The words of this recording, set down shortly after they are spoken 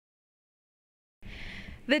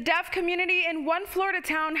The deaf community in one Florida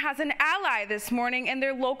town has an ally this morning in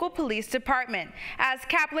their local police department. As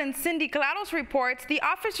Caplin's Cindy Glados reports, the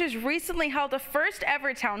officers recently held a first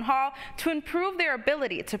ever town hall to improve their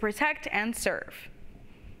ability to protect and serve.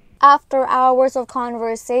 After hours of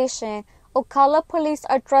conversation, Ocala Police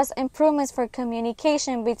addressed improvements for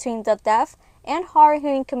communication between the deaf and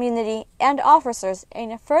hard-of-hearing community and officers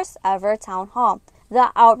in a first ever town hall. The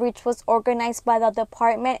outreach was organized by the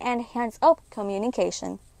department and Hands Up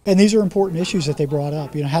Communication. And these are important issues that they brought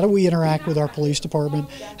up. How do we interact with our police department?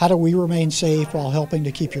 How do we remain safe while helping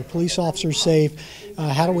to keep your police officers safe?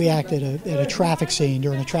 How do we act at a traffic scene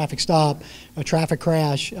during a traffic stop, a traffic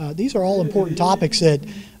crash? These are all important topics that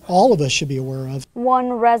all of us should be aware of.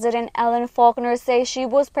 One resident, Ellen Faulkner, says she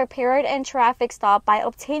was prepared in traffic stop by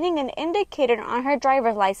obtaining an indicator on her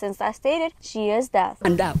driver's license that stated she is deaf. I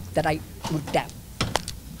found out that I was deaf.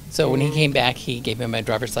 So when he came back, he gave me my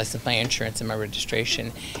driver's license, my insurance, and my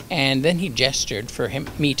registration. And then he gestured for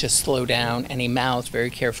me to slow down, and he mouthed very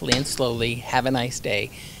carefully and slowly, "Have a nice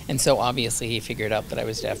day." And so obviously he figured out that I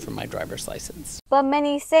was deaf from my driver's license. But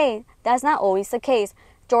many say that's not always the case.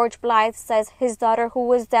 George Blythe says his daughter, who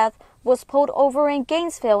was deaf, was pulled over in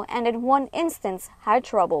Gainesville and in one instance had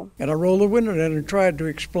trouble. And I rolled the window down and tried to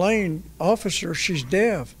explain, "Officer, she's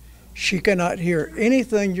deaf. She cannot hear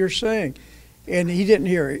anything you're saying." And he didn't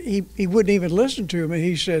hear it. He wouldn't even listen to me.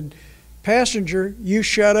 He said, "Passenger, you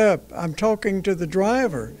shut up. I'm talking to the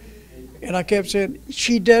driver." And I kept saying,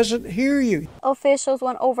 "She doesn't hear you." Officials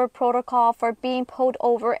went over protocol for being pulled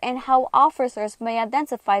over and how officers may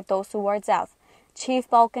identify those who are deaf. Chief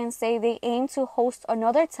Balkan say they aim to host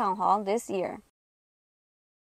another town hall this year.